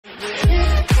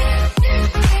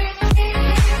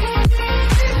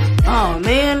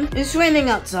It's raining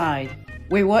outside.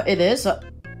 Wait, what? It is?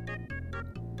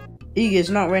 Iggy, it's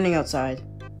not raining outside.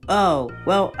 Oh,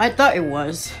 well, I thought it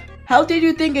was. How did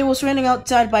you think it was raining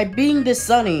outside by being this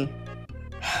sunny?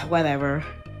 Whatever.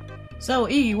 So,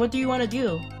 Iggy, what do you want to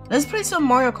do? Let's play some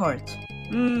Mario Kart.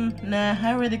 Nah,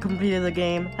 I already completed the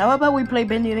game. How about we play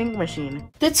Bendy and Ink Machine?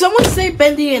 Did someone say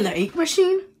Bendy and the Ink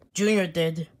Machine? Junior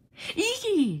did.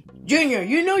 Iggy! Junior,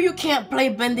 you know you can't play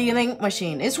Bendy and Ink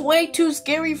Machine. It's way too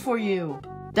scary for you.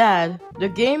 Dad, the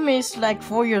game is like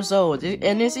 4 years old,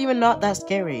 and it's even not that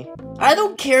scary. I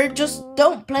don't care, just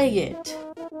don't play it.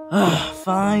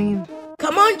 Fine.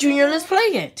 Come on, Junior, let's play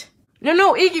it.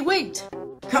 No, Iggy, wait.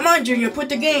 Come on, Junior, put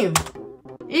the game.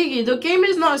 Iggy, the game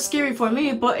is not scary for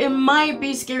me, but it might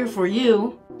be scary for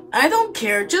you. I don't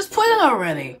care, just put it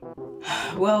already.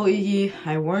 Well, Iggy,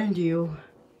 I warned you.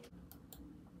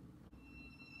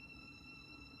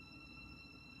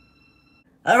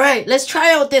 Alright, let's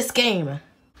try out this game.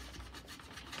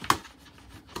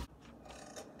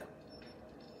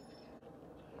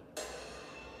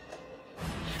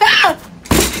 Ah!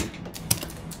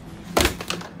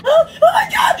 Oh my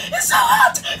god, it's so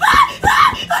hot! I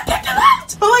can't get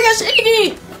out! Oh my gosh,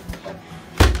 Iggy!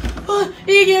 Oh,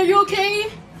 Iggy, are you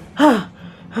okay?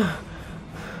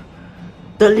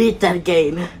 Delete that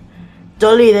game.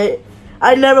 Delete it.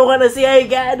 I never want to see it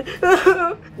again.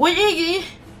 Wait, Iggy!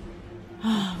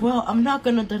 Well, I'm not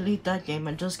gonna delete that game.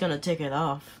 I'm just gonna take it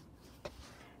off.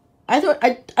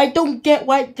 I don't get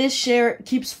why this share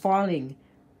keeps falling.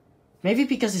 Maybe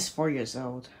because it's 4 years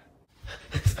old.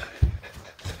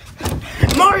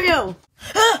 Mario!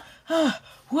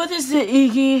 What is it,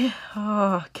 Iggy?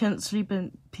 Can't sleep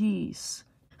in peace.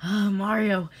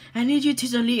 Mario, I need you to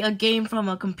delete a game from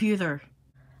a computer.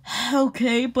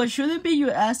 Okay, but shouldn't be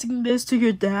you asking this to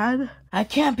your dad? I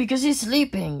can't because he's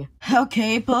sleeping.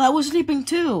 Okay, but I was sleeping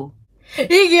too.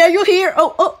 Iggy, are you here?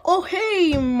 Oh,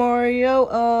 hey, Mario.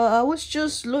 I was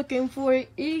just looking for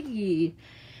Iggy.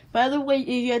 By the way,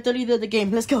 Iggy, I deleted the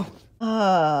game. Let's go.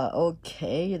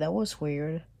 Okay, that was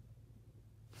weird.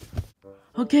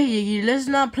 Okay, Iggy, let's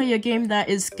not play a game that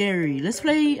is scary. Let's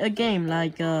play a game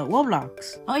like,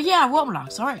 Roblox. Oh yeah,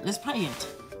 Roblox. Alright, let's play it.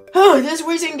 Oh, this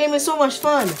racing game is so much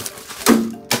fun.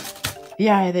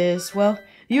 Yeah, it is. Well,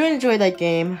 you enjoy that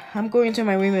game. I'm going to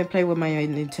my room and play with my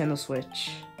Nintendo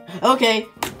Switch. Okay.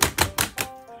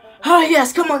 Oh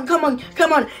yes, come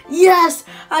on. Yes,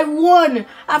 I won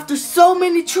after so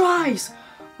many tries.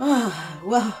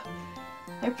 Well,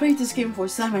 I played this game for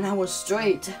 7 hours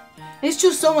straight. It's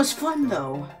just so much fun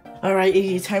though. Alright,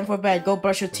 Iggy, time for bed. Go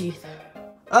brush your teeth.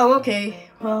 Oh, okay.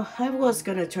 Well, I was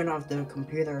gonna turn off the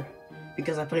computer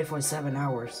because I played for 7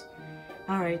 hours.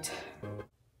 Alright.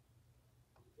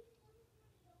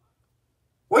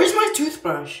 Where's my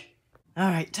toothbrush?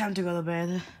 Alright, time to go to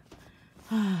bed.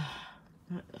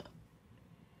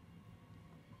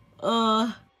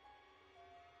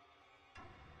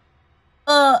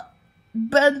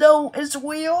 Bendo is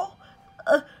real?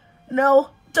 No.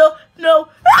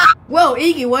 Ah! Whoa,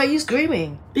 Iggy, why are you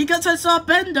screaming? Because I saw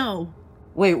Bendo.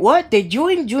 Wait, what? Did you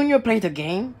and Junior play the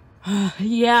game?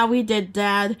 Yeah, we did,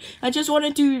 Dad. I just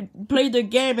wanted to play the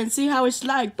game and see how it's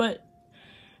like, but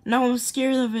now I'm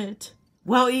scared of it.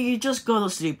 Well, Iggy, just go to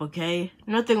sleep, okay?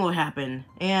 Nothing will happen.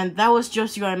 And that was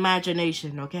just your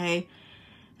imagination, okay?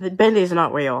 The Bendo is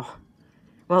not real.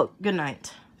 Well, good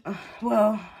night.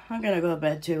 Well, I'm gonna go to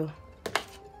bed too.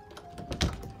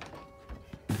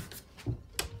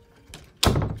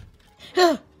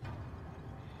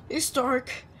 It's dark.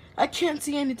 I can't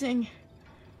see anything.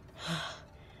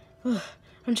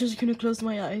 I'm just gonna close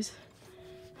my eyes.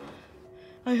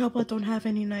 I hope I don't have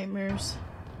any nightmares.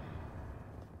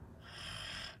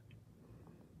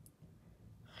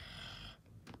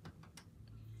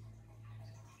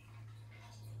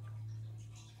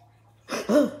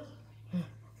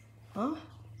 Huh?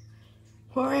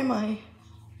 Where am I?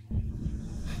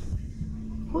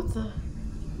 What the?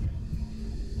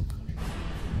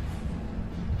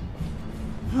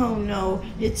 Oh no,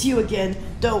 it's you again.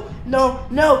 Don't, no!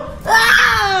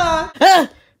 Ah!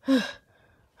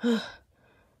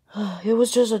 It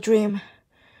was just a dream.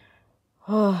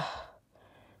 Am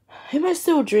I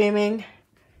still dreaming?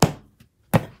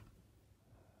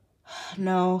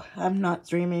 No, I'm not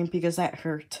dreaming because that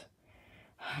hurt.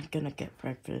 I'm gonna get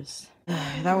breakfast.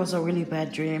 That was a really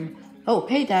bad dream. Oh,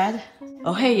 hey, Dad.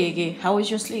 Oh, hey, Iggy. How was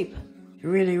your sleep?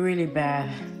 Really bad.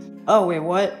 Oh, wait,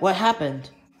 what? What happened?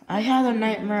 I had a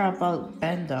nightmare about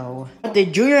Bendo.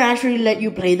 Did Junior actually let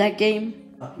you play that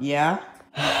game? Yeah?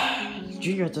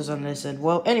 Junior doesn't listen.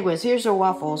 Well, anyways, here's your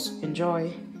waffles.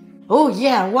 Enjoy. Oh,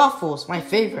 yeah, waffles. My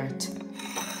favorite.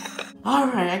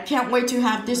 Alright, I can't wait to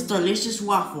have this delicious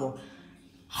waffle.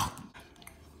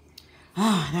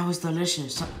 Ah, that was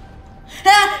delicious.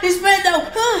 Ah, it's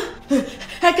Bendo! Ah,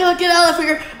 I gotta get out of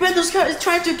here. Bendo's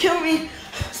trying to kill me.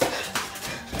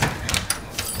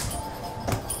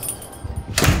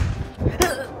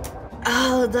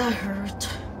 Oh, that hurt.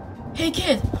 Hey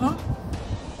kid, huh?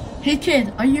 Hey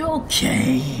kid, are you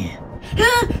okay?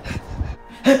 Ah!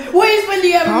 Why is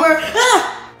Bendy everywhere?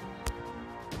 Huh?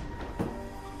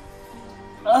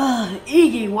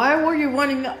 Iggy, why were you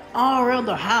running all around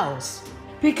the house?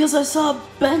 Because I saw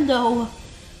Bendo.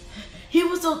 He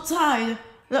was outside.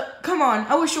 Look, come on,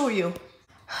 I will show you.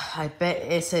 I bet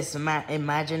it's his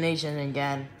imagination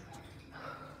again.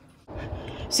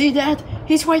 See that?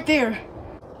 He's right there.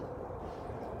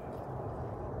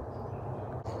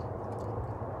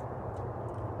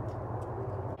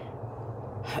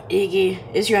 Iggy,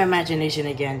 it's your imagination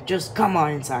again. Just come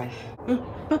on inside.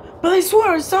 But I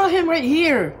swear I saw him right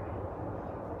here.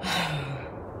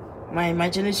 My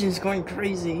imagination is going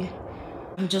crazy.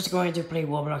 I'm just going to play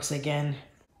Roblox again.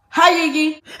 Hi,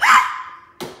 Iggy!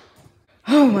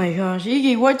 Oh my gosh,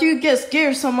 Iggy, why do you get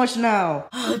scared so much now?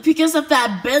 Because of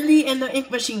that Bendy and the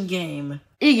Ink Machine game.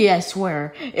 Iggy, I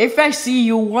swear, if I see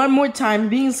you one more time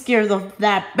being scared of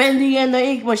that Bendy and the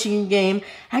Ink Machine game,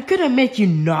 I'm gonna make you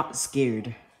not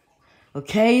scared.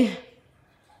 Okay?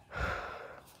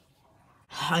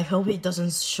 I hope it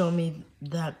doesn't show me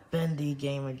that Bendy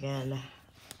game again.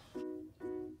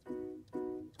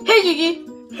 Hey, Iggy!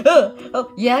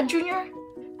 Oh, yeah, Junior?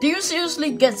 Do you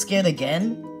seriously get scared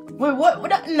again? Wait, what?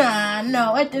 Nah,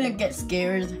 no, I didn't get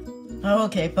scared. Oh,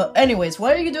 okay, but anyways,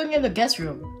 what are you doing in the guest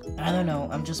room? I don't know,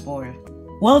 I'm just bored.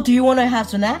 Well, do you want to have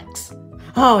snacks?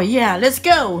 Oh, yeah, let's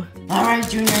go! Alright,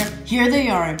 Junior, here they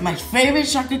are, my favorite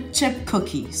chocolate chip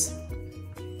cookies.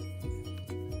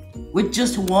 With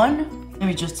just one? Let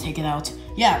me just take it out.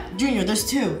 Yeah, Junior, there's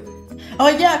two. Oh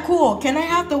yeah, cool. Can I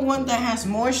have the one that has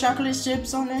more chocolate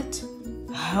chips on it?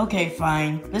 Okay,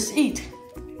 fine. Let's eat.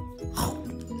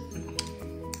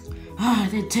 Ah,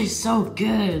 they taste so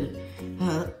good.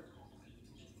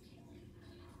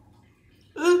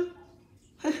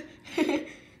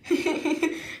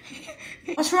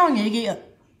 What's wrong, Iggy?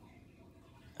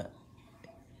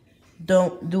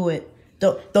 Don't do it.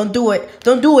 Don't do it.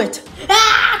 Don't do it.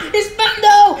 Ah! It's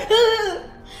Bendo!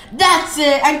 That's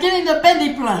it. I'm getting the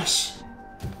Bendy plush.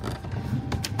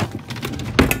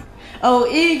 Oh,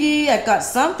 Iggy, I got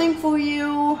something for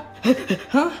you.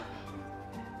 Huh?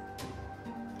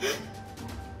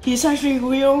 He's actually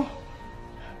real?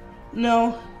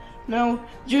 No.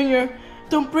 Junior,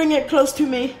 don't bring it close to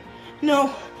me.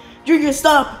 No. Junior,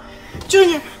 stop.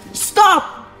 Junior,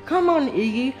 stop. Come on,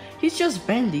 Iggy. He's just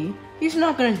Bendy. He's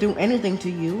not gonna do anything to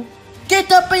you. Get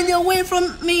that Bendy away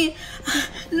from me.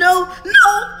 No.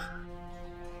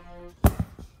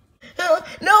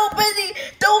 No, Bendy,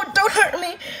 don't hurt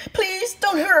me. Please,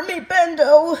 don't hurt me,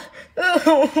 Bendo.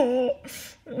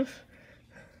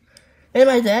 Am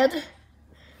I dead?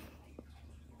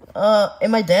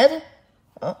 Am I dead?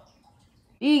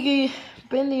 Iggy,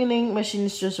 Bendy and Ink Machine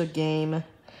is just a game.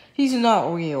 He's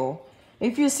not real.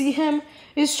 If you see him,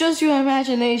 it's just your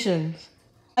imagination.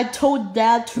 I told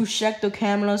Dad to check the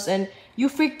cameras and you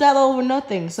freaked out over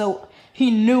nothing, so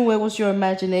he knew it was your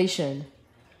imagination.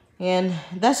 And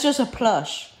that's just a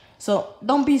plush. So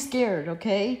don't be scared,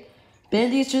 okay?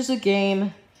 Bendy's just a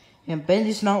game, and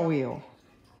Bendy's not real.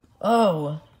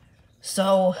 Oh,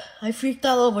 so I freaked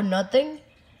out over nothing?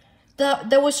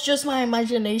 That was just my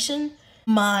imagination?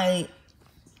 My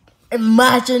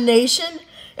imagination?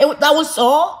 That was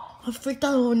all? I freaked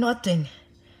out over nothing.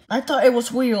 I thought it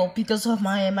was real because of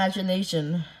my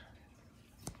imagination.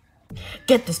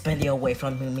 Get this Bendy away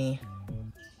from me.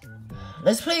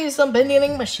 Let's play some Bendy and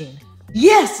Ink Machine.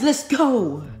 Yes, let's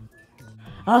go!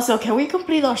 Also, can we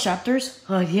complete our chapters?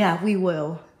 Yeah, we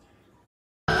will.